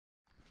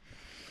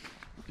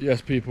Yes,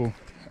 people,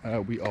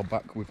 we are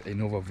back with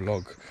another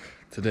vlog.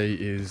 Today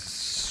is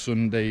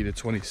Sunday the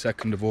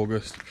 22nd of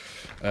August,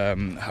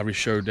 Harry's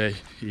show day.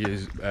 He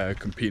is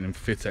competing in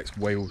Fitex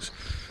Wales,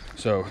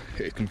 so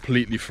it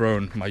completely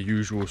thrown my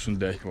usual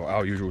Sunday, or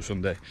our usual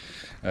Sunday.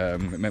 It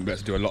meant we had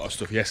to do a lot of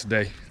stuff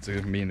yesterday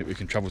to mean that we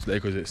can travel today,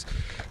 because it's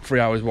 3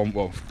 hours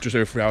just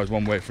over 3 hours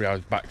one way, 3 hours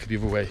back the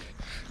other way.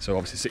 So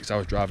obviously 6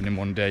 hours driving in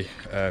one day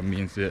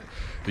means that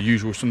the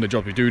usual Sunday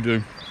jobs we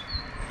do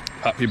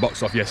had to be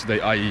boxed off yesterday,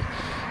 i.e.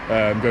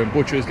 Going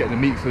butchers, getting the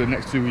meat for the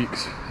next 2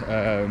 weeks,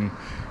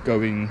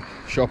 going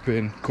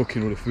shopping,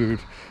 cooking all the food,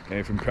 getting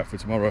everything prepped for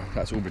tomorrow.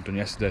 That's all been done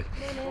yesterday.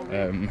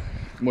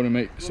 Morning,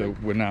 mate. So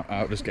we're now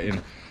out just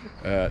getting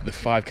the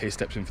 5k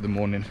steps in for the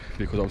morning,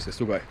 because obviously I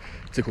still got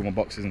to tick all my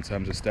boxes in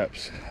terms of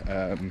steps,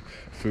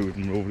 food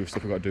and all the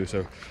stuff we've got to do.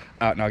 So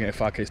out now getting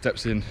 5k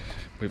steps in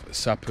with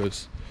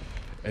sappers,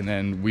 and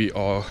then we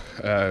are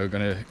going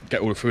to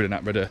get all the food and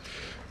that ready.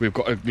 We've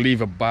got to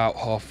leave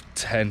about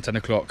 10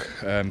 o'clock,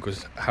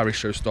 because Harry's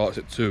show starts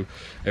at 2,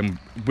 and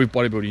with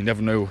bodybuilding you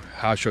never know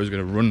how a show's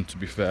going to run, to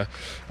be fair.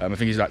 I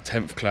think he's like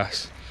 10th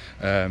class,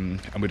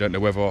 and we don't know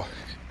whether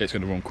it's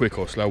going to run quick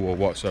or slow or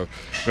what, so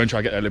we're going to try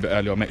to get there a little bit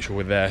earlier, make sure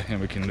we're there and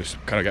we can just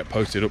kind of get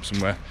posted up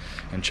somewhere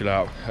and chill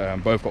out.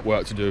 Both got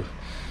work to do,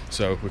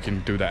 so we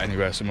can do that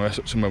anywhere, somewhere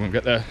when we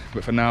get there.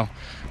 But for now,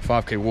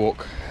 5k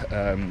walk.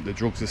 The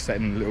drugs are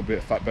setting a little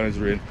bit, fat burners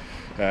are in,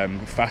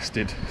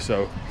 fasted,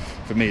 so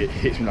for me it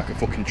hits me like a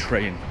fucking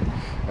train.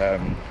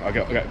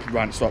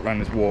 I start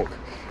running this walk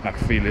and I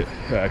can feel it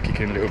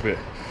kicking a little bit.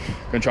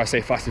 I'm going to try to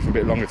stay fasted for a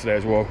bit longer today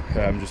as well,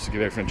 just to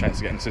give everything a chance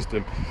to get in the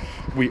system.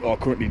 We are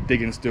currently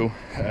digging still,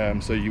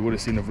 so you would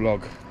have seen the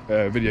vlog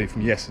video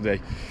from yesterday,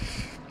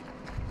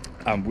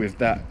 and with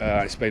that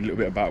I explained a little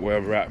bit about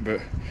where we're at.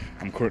 But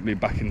I'm currently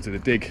back into the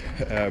dig.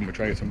 We're trying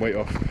to get some weight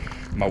off.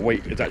 My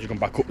weight has actually gone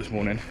back up this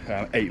morning.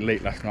 Ate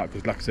late last night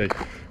because, like I say,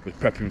 was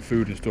prepping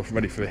food and stuff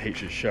ready for the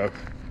H's show,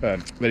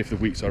 ready for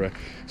the week, sorry.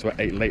 So I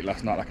ate late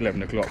last night, like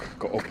 11 o'clock,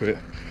 got up at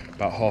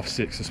about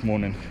 6:30 this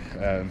morning.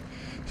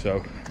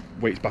 So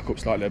weight's back up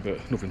slightly, but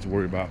nothing to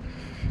worry about.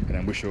 And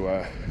then we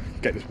shall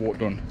get this walk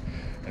done,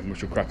 and we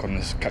shall crack on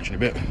this, catch you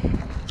in a bit.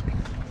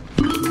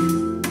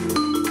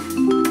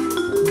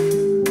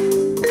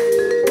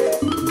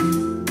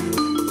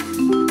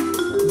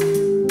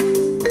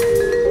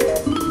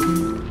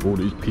 All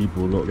these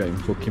people look getting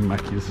fucking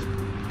Mackies.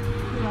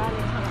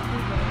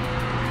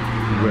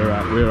 We're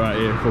out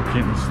here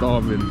fucking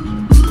starving.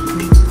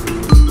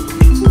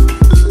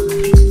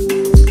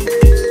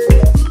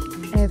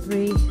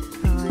 Every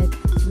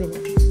 5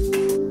 minutes.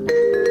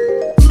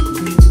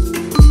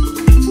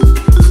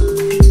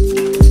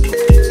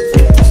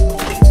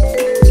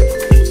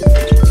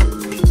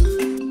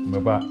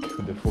 We're back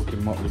with the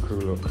fucking motley crew,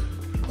 look.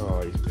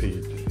 Oh, he's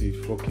peed.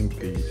 He's fucking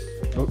peed.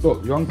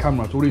 Look, you're on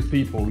camera to all these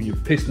people, you're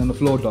pissing on the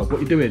floor, dog. What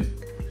are you doing?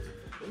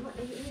 What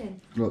are you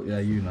doing? Look, yeah,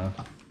 you know.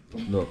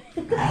 Look.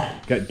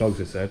 Get dogs,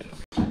 I said.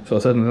 So I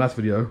said in the last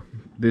video,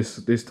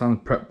 this time's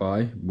prep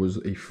buy was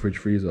a fridge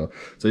freezer.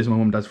 So this is my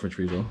mum and dad's fridge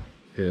freezer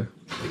here.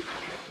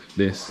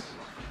 This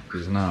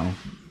is now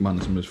man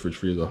and Summer's fridge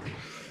freezer.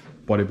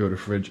 Bodybuilder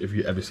fridge, if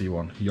you ever see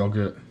one.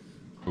 Yogurt.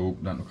 Oh,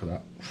 don't look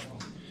at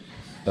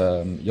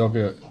that.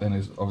 Yogurt, then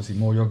there's obviously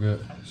more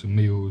yogurt, some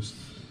meals,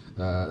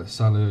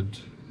 salad,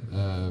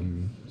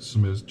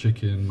 Summer's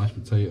chicken, mashed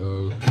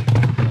potato,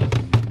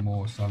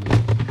 more salad,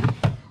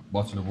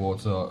 bottle of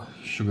water,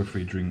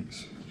 sugar-free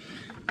drinks.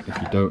 If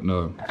you don't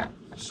know,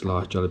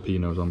 sliced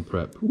jalapenos on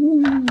prep.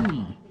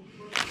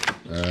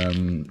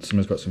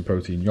 Summer's got some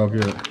protein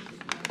yogurt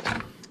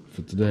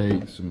for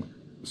today, some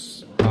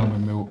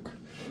almond milk,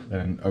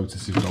 and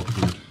Otis's dog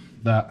food.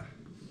 That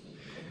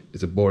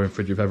is a boring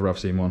fridge if ever I've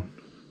seen one.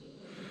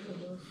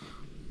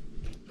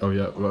 Oh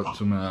yeah, we've got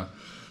some,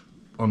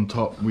 on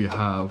top we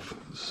have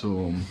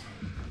some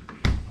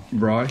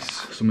rice,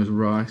 Summer's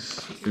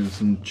rice, and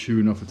some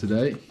tuna for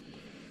today.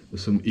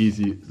 There's some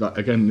easy, like,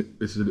 again,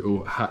 this is a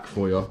little hack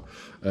for you.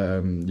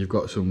 You've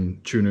got some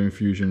tuna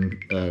infusion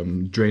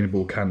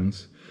drainable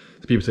cans.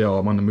 So people say, oh,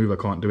 I'm on the move, I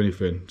can't do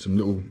anything. Some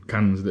little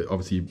cans that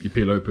obviously you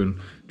peel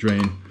open,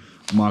 drain,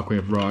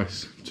 microwave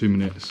rice, 2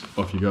 minutes,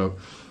 off you go.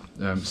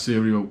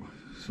 Cereal,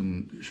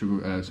 some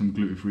sugar, some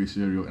gluten-free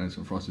cereal, and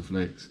some Frosted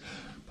Flakes,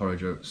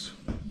 porridge oats.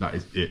 That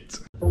is it.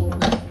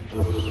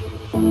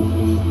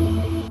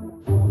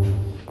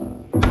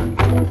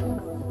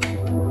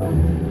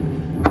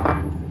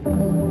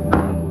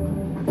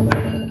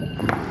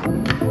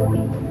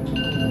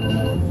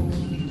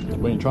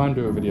 When you try and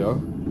do a video,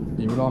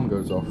 your alarm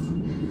goes off.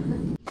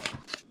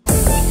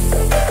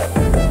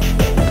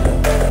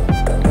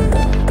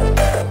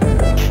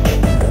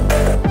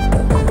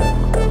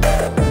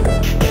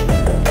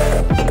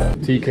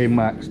 TK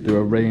Maxx do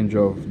a range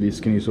of these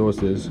skinny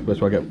sauces.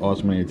 That's why I get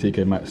asked many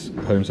TK Maxx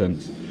home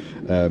scents.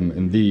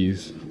 And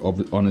these,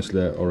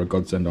 honestly, are a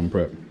godsend on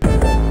prep.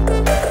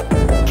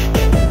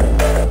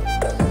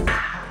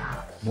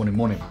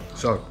 Morning.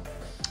 So,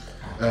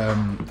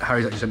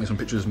 Harry's actually sent me some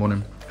pictures this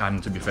morning,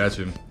 and to be fair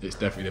to him, it's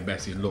definitely the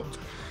best he's looked.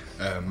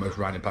 Most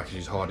rounded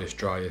packages, hardest,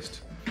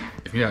 driest.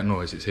 If you hear that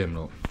noise, it's him,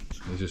 look.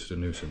 He's just a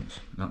nuisance,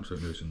 an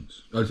absolute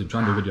nuisance. Listen,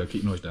 trying to do a video,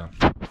 keep noise down.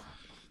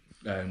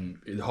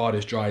 As hard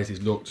as dry as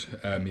he's looked,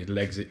 his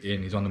legs are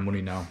in, he's on the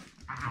money now.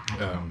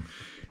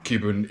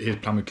 His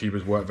plan with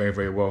Cuba's worked very,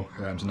 very well.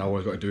 So now all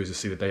he's got to do is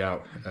just see the day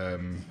out.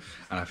 And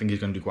I think he's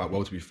going to do quite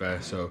well, to be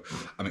fair. So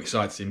I'm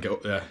excited to see him get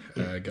up there,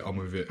 get on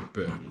with it.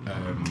 But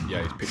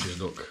yeah, his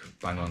pictures look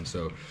bang on.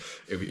 So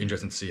it'll be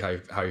interesting to see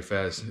how he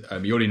fares.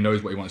 He already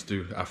knows what he wants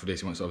to do after this.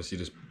 He wants to obviously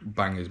just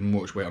bang as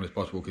much weight on as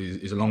possible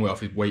because he's a long way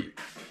off his weight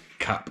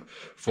cap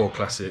for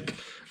Classic.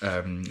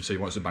 So he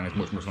wants to bang as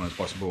much muscle on as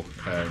possible.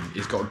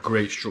 He's got a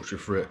great structure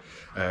for it.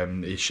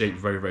 He's shaped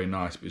very, very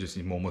nice, but he just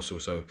needs more muscle.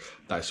 So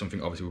that is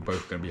something obviously we're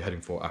both going to be heading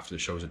for after the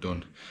shows are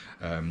done.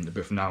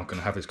 But for now, I'm going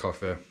to have his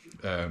coffee,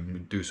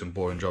 do some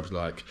boring jobs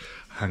like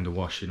hang the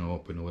washing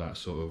up and all that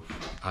sort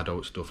of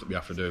adult stuff that we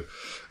have to do.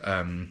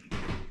 And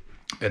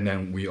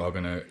then we are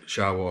going to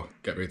shower,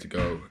 get ready to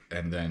go,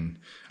 and then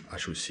I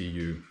shall see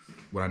you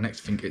when I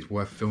next think it's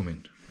worth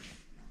filming.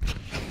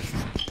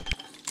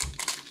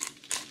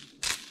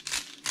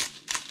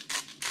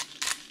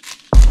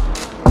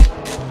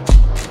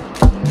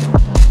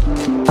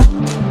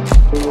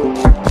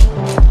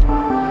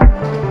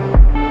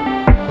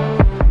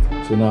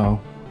 So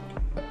now,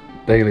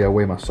 daily I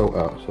weigh my salt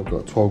out. So I've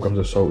got 12 grams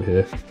of salt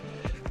here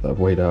that I've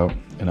weighed out,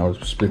 and I'll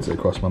split it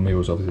across my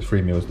meals. Obviously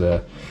 3 meals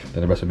there,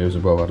 then the rest of the meals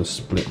as well. I'll just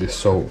split this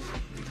salt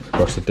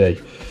across the day,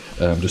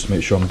 just to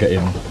make sure I'm getting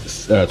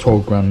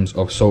 12 grams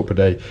of salt per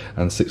day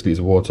and 6 litres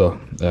of water,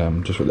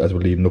 just as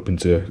we're leading up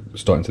into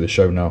starting to the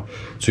show now.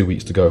 2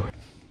 weeks to go.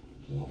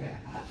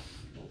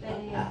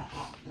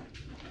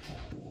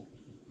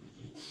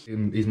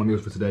 These are my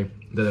meals for today.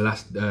 They're the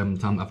last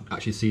time I've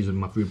actually seasoned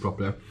my food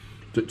properly.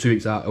 2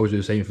 weeks out, I always do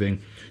the same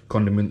thing.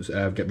 Condiments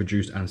get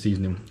reduced and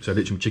seasoning. So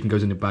literally chicken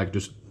goes in the bag,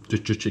 just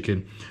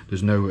chicken.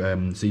 There's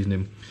no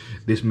seasoning.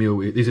 This meal,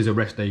 this is a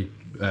rest day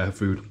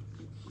food.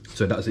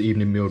 So that's the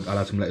evening meal. I'll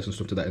add some lettuce and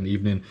stuff to that in the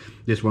evening.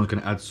 This one's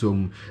going to add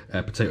some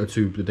potato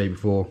to the day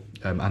before,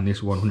 and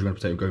this one 100 grams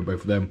potato going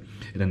both of them.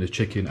 And then there's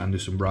chicken and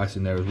there's some rice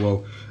in there as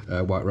well,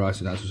 white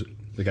rice. And that's just,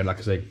 again, like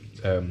I say,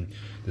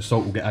 the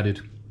salt will get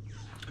added.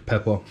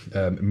 Pepper,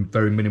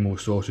 very minimal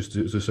sauce, just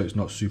so it's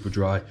not super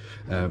dry,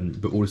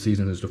 but all the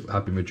seasonings and stuff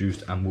have been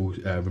reduced and will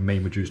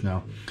remain reduced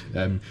now.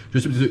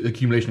 Just the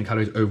accumulation of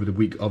calories over the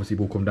week obviously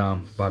will come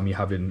down by me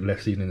having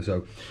less seasoning.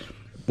 So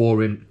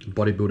boring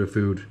bodybuilder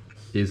food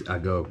is a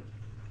go.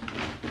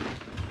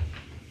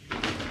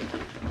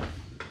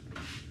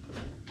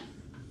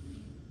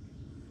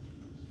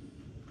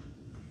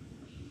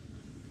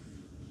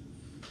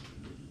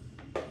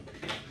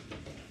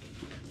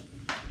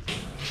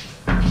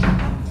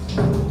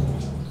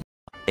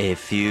 A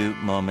few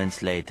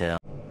moments later.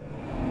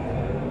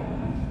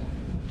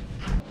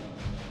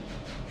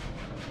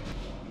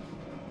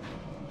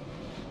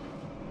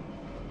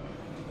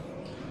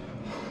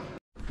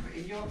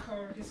 In your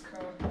car, his car.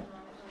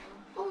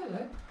 Oh,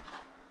 hello.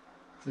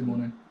 Say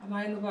morning. Am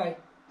I in the way?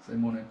 Say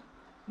morning.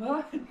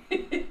 No?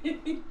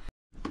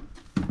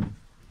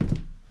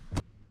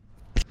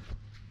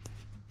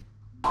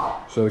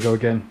 So we go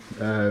again.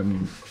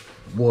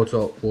 Water,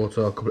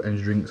 a couple of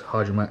energy drinks,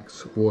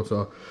 Hydromax,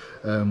 water,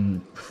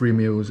 3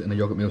 meals and a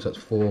yogurt meal, so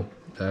that's 4.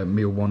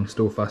 Meal 1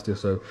 still fasted,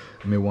 so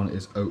meal 1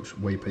 is oats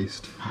whey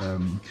paste,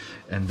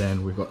 and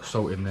then we've got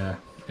salt in there,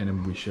 and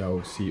then we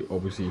shall see.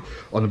 Obviously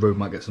on the road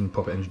might get some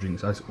proper energy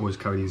drinks. I always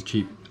carry these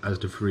cheap as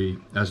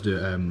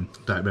the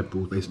Diet Red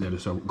Bulls basically,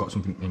 so I've got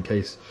something in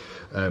case.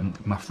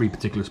 My 3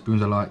 particular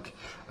spoons I like,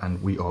 and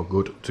we are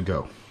good to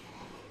go.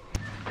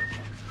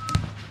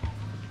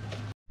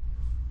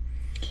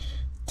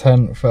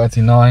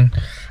 10:39,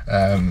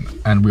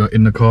 and we are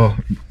in the car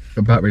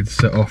about ready to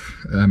set off.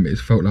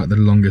 It's felt like the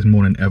longest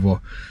morning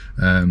ever.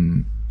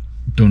 Done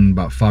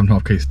about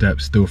 5.5k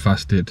steps, still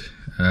fasted,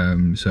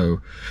 so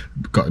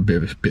got a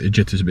bit of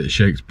jitters, a bit of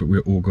shakes, but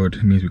we're all good.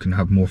 It means we can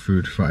have more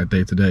food throughout the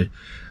day today,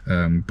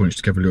 bunched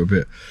together a little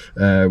bit.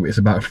 It's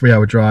about a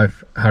 3-hour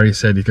drive. Harry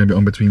said he's going to be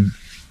on between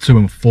 2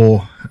 and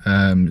 4,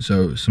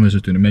 so Summer's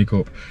just doing the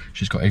makeup.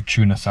 She's got a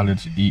tuna salad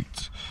to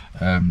eat.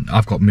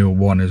 I've got meal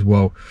 1 as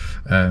well,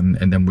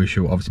 and then we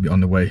shall obviously be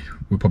on the way.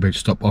 We'll probably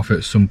stop off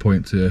at some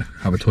point to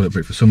have a toilet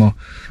break for Summer.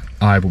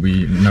 I will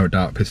be no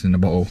doubt pissing in the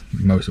bottle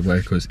most of the way,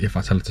 because if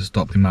I tell her to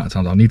stop the amount of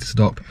times I'll need to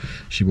stop,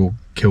 she will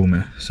kill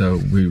me. So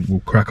we will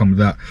crack on with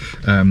that,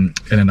 and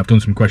then I've done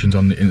some questions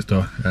on the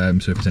Insta,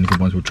 so if there's any good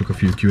ones we'll chuck a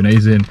few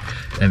Q&As in,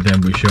 and then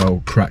we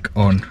shall crack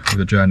on with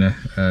the journey,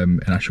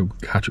 and I shall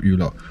catch up with you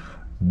lot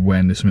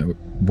when there's something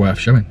worth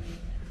showing.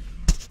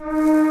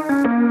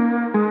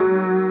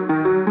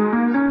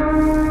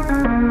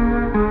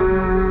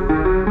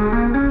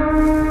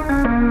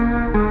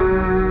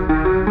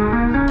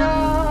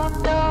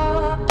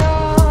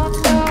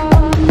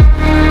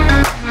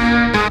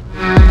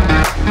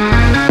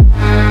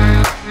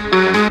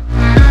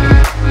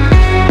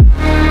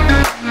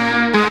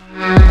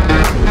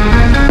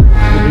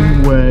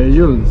 In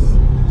Wales,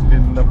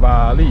 in the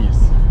valleys.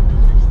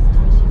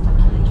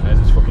 There's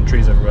just fucking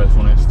trees everywhere, to be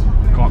honest.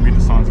 Can't read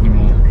the signs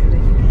anymore.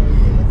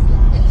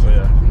 So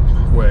yeah.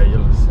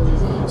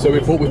 So we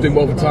thought we was doing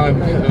well for time.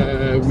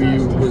 We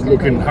was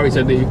looking, Harry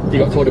said that he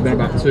got told it'd been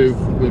about 2.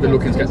 We've been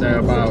looking to get there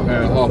about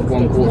half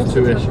 1, quarter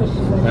 2-ish.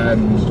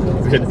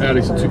 We said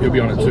early, so he'll be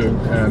on at 2,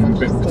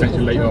 but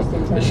potentially later.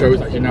 The show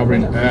is actually now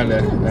running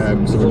early,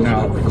 so we're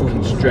now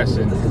fucking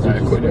stressing,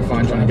 cutting it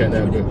fine trying to get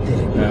there, but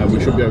we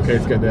should be okay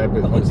to get there,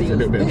 but obviously there's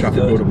a little bit of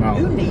traffic build up now.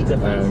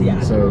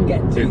 So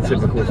in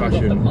typical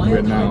fashion,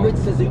 we're now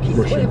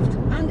rushing.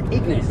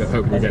 But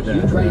hopefully we get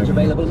there.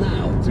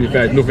 To be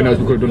fair, nothing else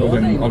we could have done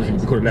other than, obviously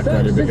we could have left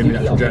early, but in the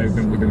actual journey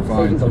we've been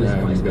fine.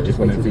 But just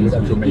one of the things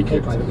we should make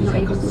it. Not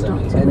even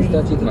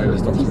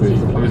stops to be.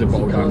 There is a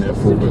bottle down there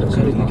full, but it's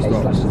not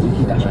stops.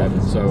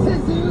 So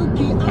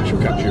I shall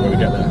catch you when we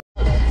get there.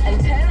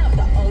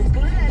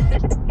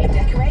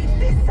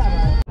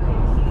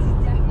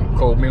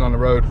 Cold meal on the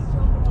road.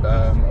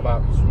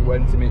 About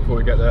 20 minutes before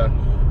we get there.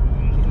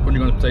 100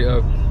 grams of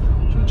potato,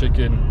 some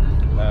chicken,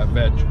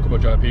 veg, a couple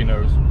of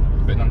jalapenos,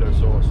 a bit of Nando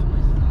sauce,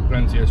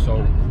 plenty of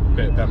salt, a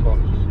bit of pepper,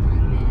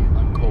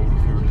 and cold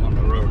food on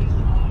the road.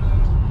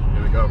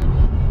 Here we go.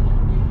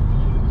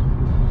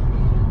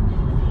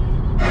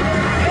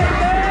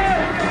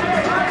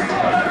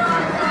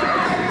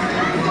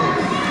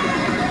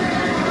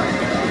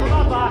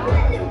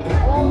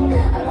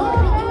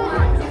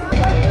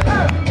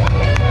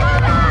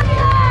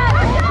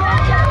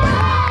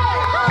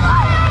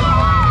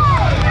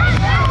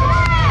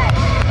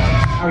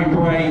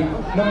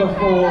 Number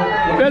 4.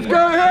 Let's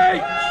go,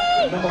 hey!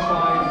 Number 5,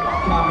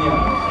 Cameo.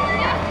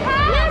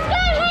 Let's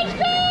go,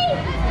 HP!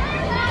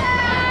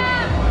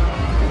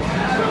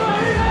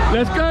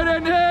 Let's go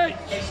then, hey!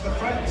 Face the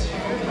front.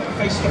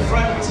 Face the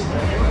front.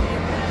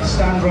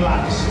 Stand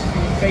relaxed.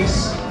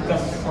 Face the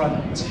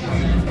front.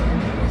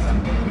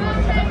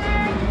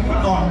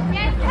 Front on.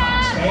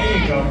 There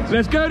you go.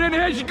 Let's go then,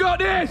 hey! You got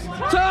this!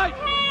 Tight!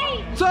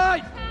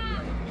 Tight!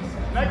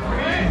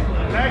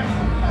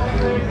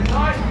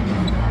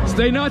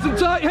 Stay nice and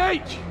tight,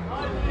 H!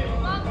 Come on,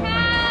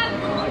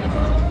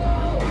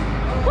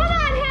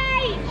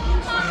 H!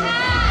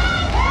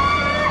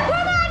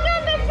 Come on,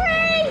 number 3!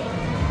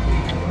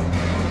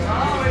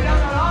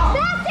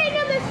 That's it,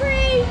 number 3!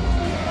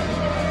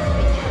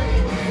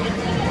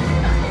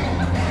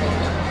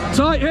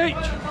 Tight,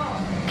 H!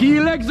 Keep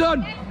your legs on!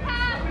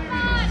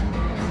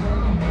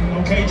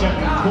 Okay,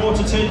 gentlemen.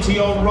 Quarter turn to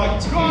your right,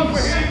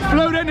 please.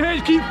 Flow then,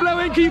 H! Keep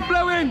flowing, keep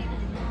flowing!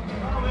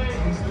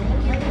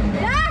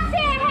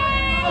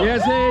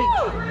 Yes, H!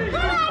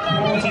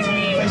 Quarter turn,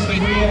 face the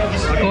rear of the I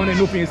stage. can't hear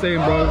nothing you're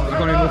saying, bro. I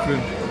can't hear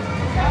nothing.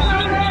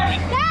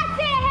 That's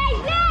it,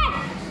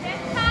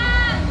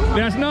 H!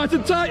 That's nice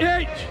and tight,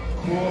 H!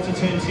 Quarter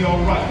turn to your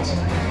right.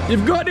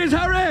 You've got this,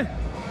 Harry! That's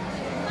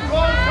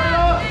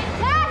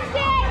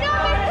it,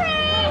 number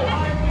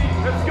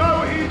 3! Let's go,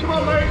 H! Come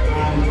on, mate!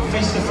 And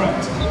face the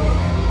front.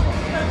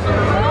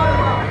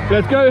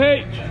 Let's go,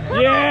 H!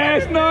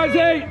 Yes, nice,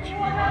 H!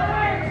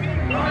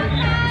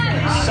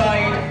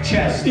 Side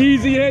chest.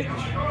 Easy, H!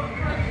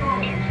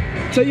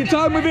 Take your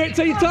time with it,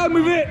 take your time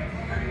with it!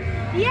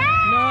 Yeah!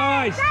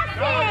 Nice! That's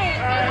it!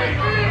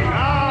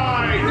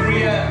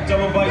 Rear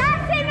double bicep.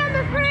 That's it,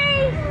 number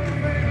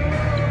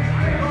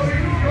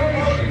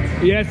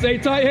 3! Yes, stay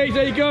tight, H,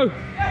 there you go!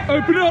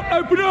 Open up,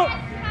 open up!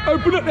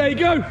 Open up, there you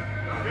go!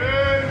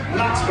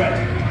 Lat spread.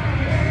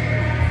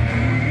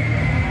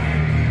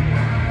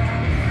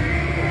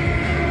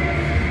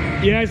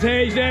 Yes,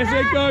 H, there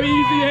you go,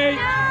 easy, H!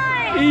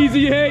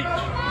 Easy, H!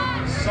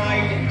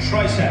 Side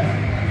tricep.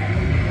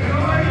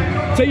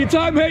 Take your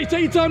time, H,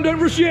 take your time, don't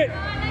rush it!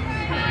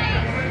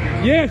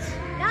 Yes!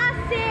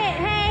 That's it,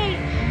 H!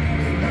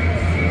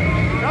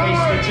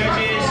 Face the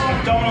judges,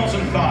 abdominals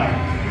and thigh.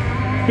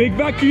 Big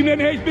vacuum then,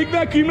 H, big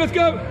vacuum, let's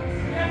go!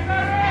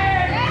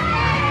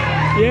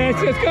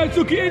 Yes, let's go,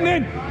 tuck it in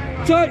then!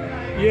 Tight!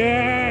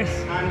 Yes!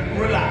 And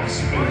relax,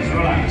 please,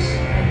 relax.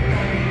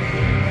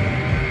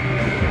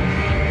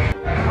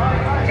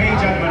 Okay,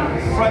 gentlemen,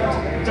 front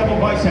double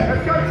bicep.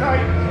 Let's go,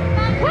 tight.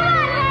 Come on,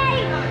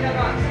 H! Come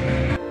on,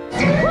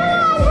 H!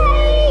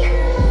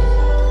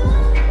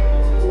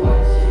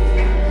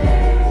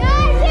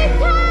 Nice and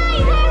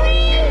tight,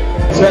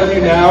 Harry! Tell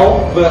you now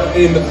that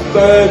in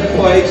 3rd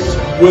place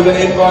with an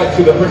invite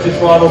to the British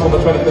finals on the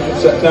 25th of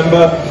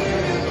September,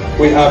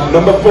 we have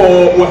number 4,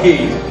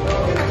 Wahid.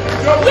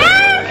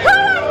 Yeah,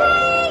 come on,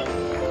 H!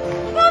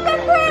 Number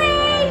 3!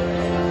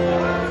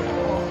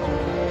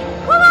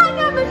 Come on,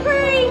 number 3!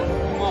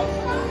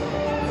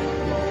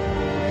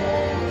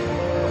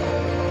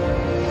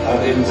 And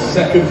in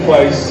 2nd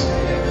place,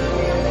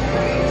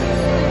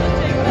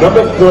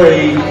 number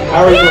 3,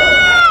 Harry.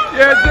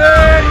 Yes,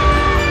 H!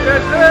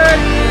 Yes,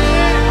 H!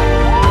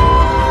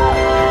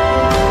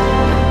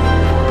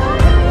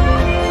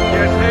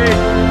 Yes, H!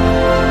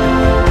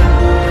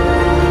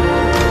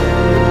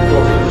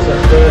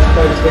 First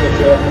place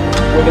finisher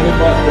with an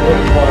invite to the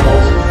British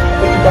finals.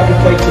 Think back and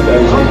take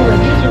today.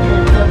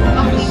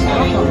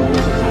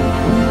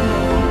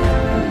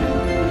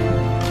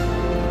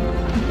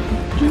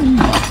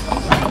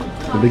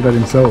 The big lad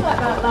himself.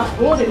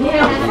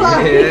 Yeah,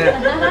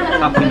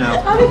 happy now.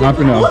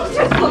 Happy now.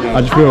 How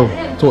do you feel?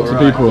 Talk to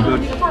people.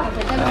 Good.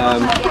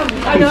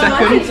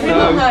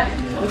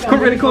 second.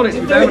 Couldn't really call it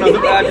to be fair. When I was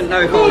up there, I didn't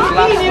know if I was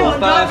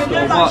last or first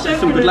or what.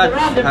 Some good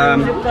lads.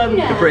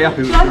 They're pretty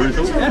happy with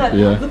the result.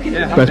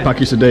 Yeah. Best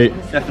package to date.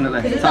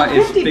 Definitely.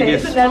 Tightest,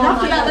 biggest.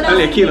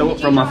 Only a kilo up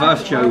from my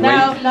first show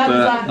weight,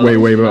 but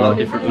way better.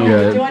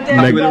 Yeah.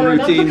 Happy with the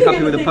routine,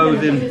 happy with the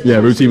posing. Yeah,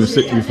 routine was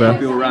sick to be fair.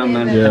 Happy all round,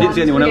 man. Yeah. I didn't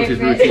see anyone else's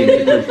routine.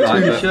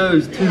 Two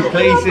shows, 2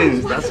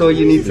 placings. That's all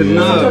you need to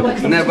know.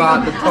 Never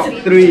at the top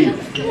 3.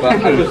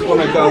 But I just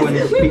want to go and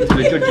speak to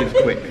the judges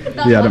quick.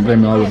 Yeah, I don't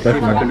blame you. I would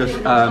definitely. I can just,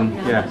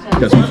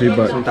 get some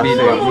feedback.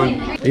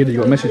 Either you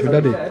got a message for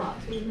Daddy?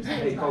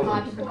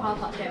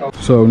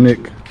 So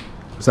Nick,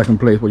 second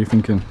place, what are you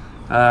thinking?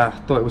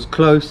 Thought it was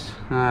close,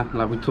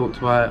 like we talked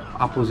about,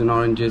 apples and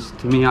oranges.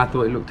 To me, I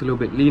thought it looked a little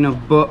bit leaner,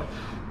 but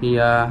he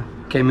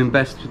came in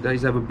best that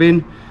he's ever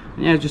been.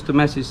 And yeah, just a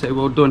message, say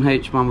well done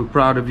H man, we're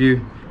proud of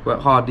you.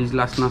 Worked hard these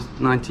last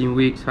 19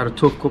 weeks, had a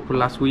tough couple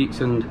last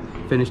weeks and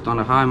finished on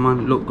a high,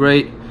 man. Looked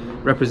great,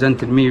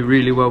 represented me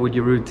really well with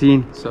your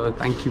routine, so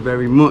thank you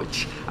very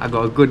much. I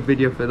got a good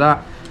video for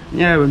that.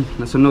 Yeah, and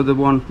that's another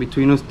one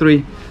between us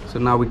 3. So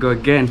now we go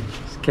again.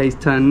 It's K's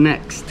turn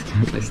next.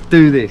 Let's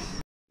do this.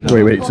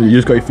 Wait, so you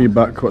just got your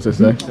feedback, what's it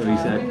say? So he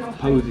said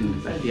posing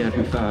best, he had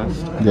me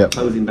first. Yep.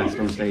 Posing best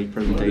on stage,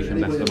 presentation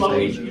best on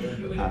stage.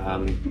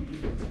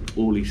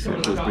 All he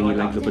said was bring your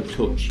legs up a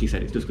touch. He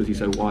said it's just because you're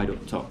so wide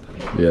up top.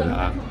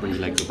 Yeah. Bring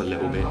your legs up a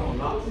little bit.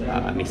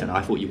 He said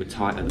I thought you were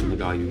tighter than the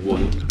guy who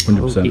won.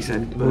 100%. He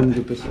said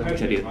 100%. He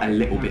said it a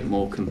little bit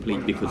more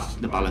complete because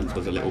the balance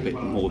was a little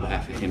bit more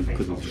there for him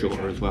because he was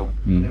shorter as well.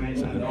 So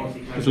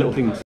there's little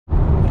things.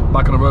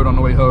 Back on the road on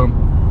the way home.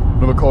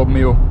 Another cold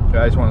meal.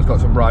 This one's got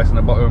some rice in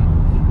the bottom,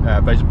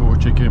 vegetables,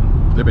 chicken,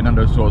 a little bit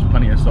Nando sauce,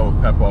 plenty of salt,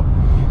 pepper.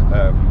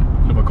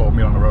 Another cold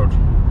meal on the road.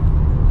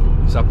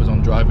 Sapper's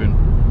on driving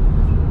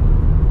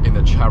in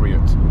the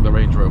chariot, the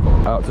Range Rover.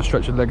 Out to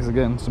stretch your legs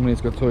again. Someone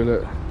needs to go to the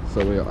toilet,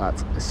 so we are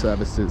at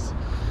services.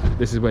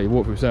 This is where you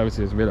walk through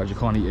services and realise you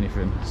can't eat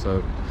anything,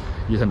 so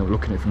you just end up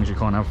looking at things you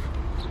can't have.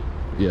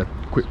 Yeah,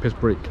 quick piss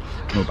break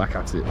and we're back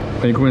at it.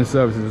 When you come in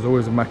services, there's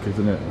always a Macca's,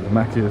 isn't it? The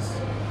Macca's,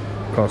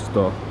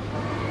 Costa,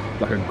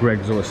 like a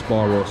Greg's or a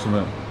Spar or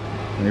something.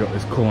 And you got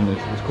this Cornish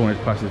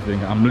passive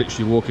thing. I'm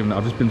literally walking,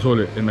 I've just been to the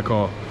toilet in the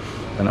car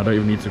and I don't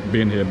even need to be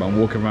in here, but I'm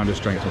walking around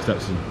just trying to get some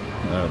steps in.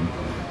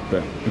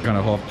 But I'm kind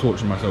of half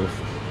torturing myself.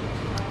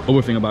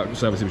 Other thing about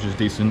services which is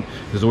decent,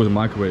 there's always a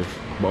microwave.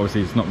 But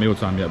obviously it's not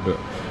mealtime yet, but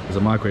there's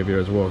a microwave here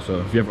as well. So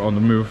if you're ever on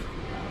the move,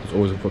 there's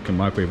always a fucking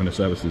microwave in the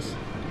services.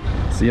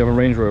 So you have a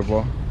Range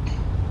Rover,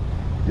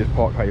 you just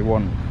park how you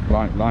want.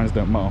 Lines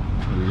don't matter.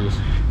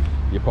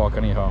 You park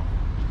anyhow.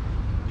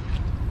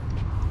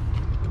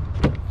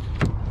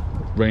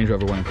 Range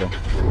Rover wanker.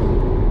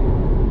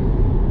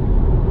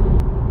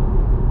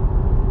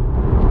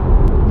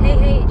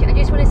 Hey, I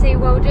just want to say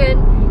well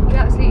done. You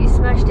absolutely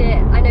smashed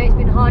it. I know it's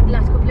been hard the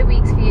last couple of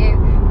weeks for you,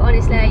 but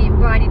honestly, you've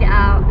grinded it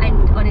out,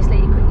 and honestly,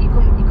 you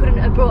couldn't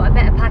have brought a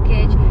better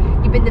package.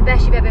 You've been the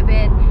best you've ever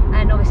been,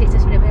 and obviously, it's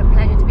just been a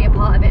pleasure to be a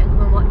part of it and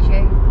come and watch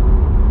you.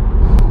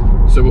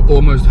 So we're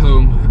almost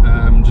home.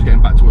 Just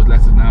getting back towards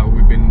Leicester now.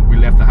 We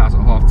left the house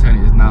at 10:30.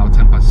 It is now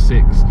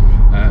 6:10.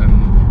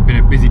 Been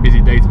a busy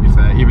day to be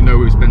fair. Even though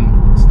we've spent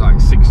like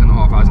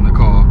 6.5 hours in the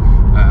car,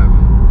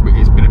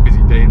 it's been a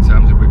busy day in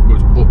terms of we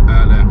was up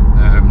earlier.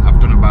 I've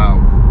done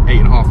about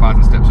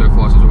 8,500 steps so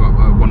far, so it's about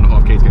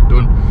 1.5k to get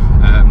done.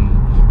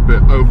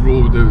 But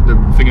overall, the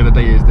thing of the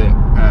day is that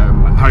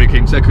Harry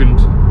came second.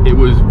 It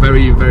was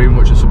very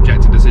much a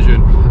subjective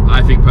decision.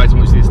 I think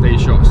personally, once you see the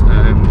stage shots,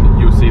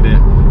 you'll see that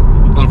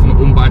from an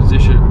unbiased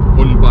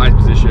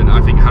position,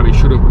 I think Harry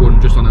should have won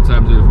just on the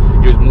terms of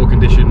he was more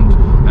conditioned,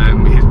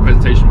 his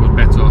presentation was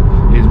better,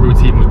 his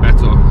routine was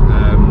better.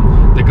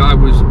 The guy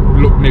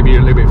looked maybe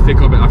a little bit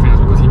thicker, but I think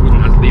that's because he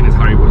wasn't as lean as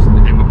Harry was,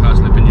 in my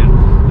personal opinion.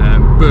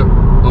 But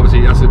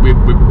obviously,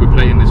 we're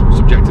playing this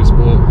subjective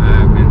sport,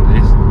 and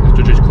it's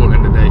judges' call at the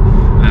end of the day.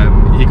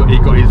 He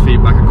got his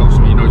feedback and got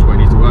something he knows what he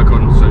needs to work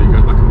on, so he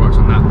goes back and works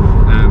on that.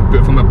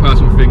 But from a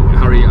personal thing,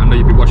 Harry, I know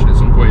you'll be watching at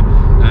some point,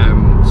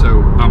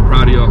 so I'm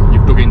proud of you.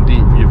 You've dug in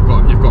deep. You've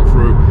got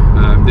through.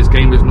 This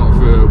game is not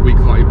for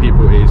weak-hearted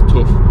people. It is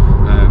tough,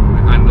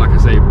 and like I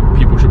say,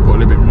 people should put a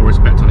little bit more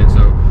respect on it.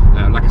 So,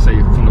 like I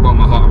say, from the bottom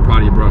of my heart, I'm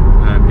proud of you, bro.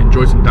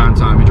 Enjoy some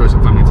downtime, enjoy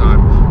some family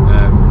time,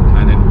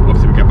 and then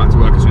obviously we get back to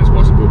work as soon as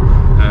possible.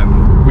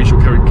 We shall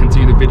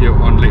continue the video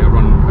on later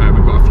on.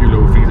 We've got a few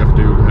little things I have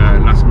to do.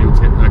 Last meal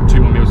to get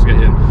 2 more meals to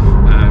get in,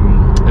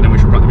 and then we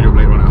should wrap the video up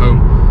later on at home,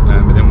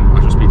 and then I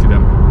shall speak to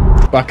them.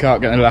 Back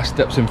out, getting the last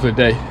steps in for the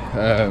day.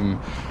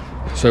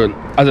 So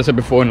as I said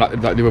before in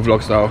like the other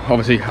vlog style,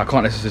 obviously I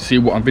can't necessarily see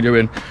what I'm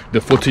videoing. The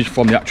footage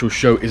from the actual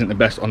show isn't the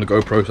best on the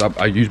GoPro, so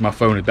I use my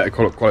phone in better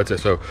quality,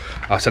 so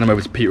I'll send them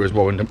over to Peter as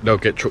well and they'll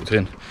get trucked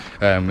in.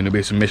 And there'll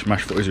be some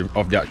mishmash footage of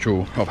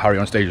Harry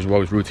on stage as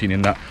well, his routine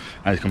in that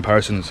and his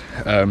comparisons.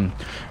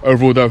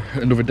 Overall though,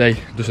 another day,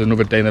 just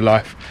another day in the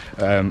life.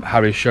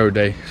 Harry's show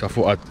day, so I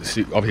thought I'd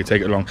obviously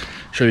take it along,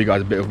 show you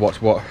guys a bit of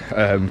what's what.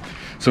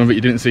 Some of it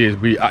you didn't see is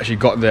we actually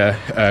got there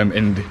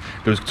and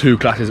there was 2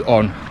 classes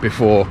on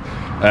before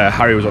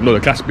Harry was on. No, the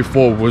class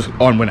before was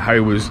on when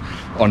Harry was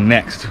on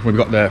next when we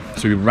got there.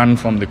 So we ran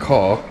from the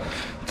car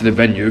to the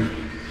venue,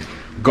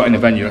 got in the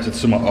venue, and I said to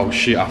someone, oh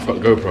shit, I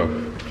forgot the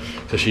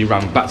GoPro. So she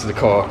ran back to the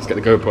car to get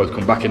the GoPro to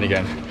come back in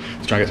again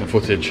to try and get some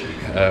footage.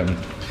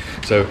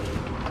 So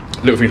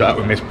little things like that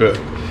we missed, but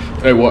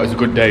you know what, it's a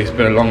good day. It's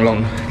been a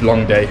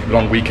long day,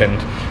 long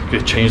weekend.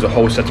 It's changed the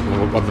whole setup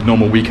of the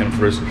normal weekend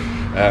for us,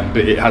 but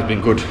it has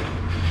been good.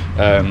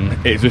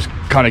 It just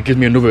kind of gives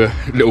me another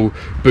little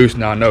boost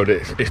now. I know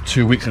that it's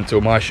 2 weeks until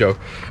my show,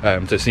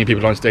 so seeing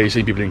people on stage,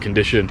 seeing people in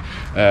condition,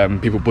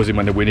 people buzzing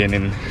when they're winning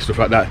and stuff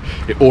like that,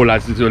 it all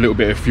adds to a little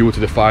bit of fuel to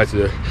the fire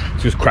to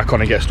just crack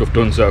on and get stuff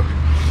done. So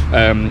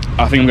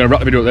I think I'm going to wrap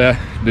the video up there.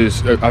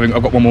 I think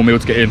I've got one more meal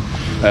to get in,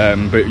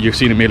 but you've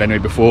seen a meal anyway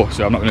before,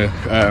 so I'm not going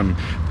to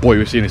bore you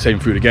with seeing the same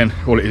food again.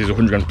 All it is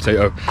 100 grams of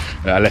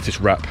potato, lettuce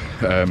wrap,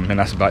 and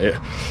that's about it,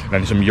 and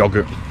then some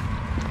yogurt.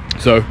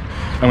 So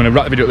I'm going to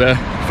wrap the video up there.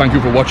 Thank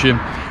you for watching.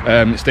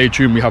 Stay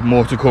tuned, we have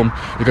more to come.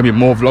 There's going to be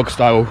more vlog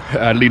style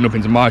leading up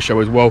into my show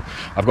as well.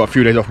 I've got a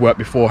few days off work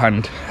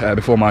beforehand,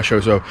 before my show,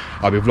 so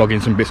I'll be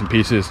vlogging some bits and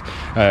pieces,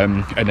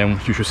 and then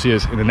you should see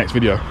us in the next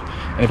video.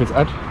 Anything to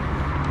add?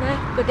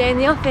 No, good day in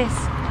the office.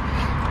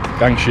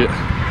 Gang shit.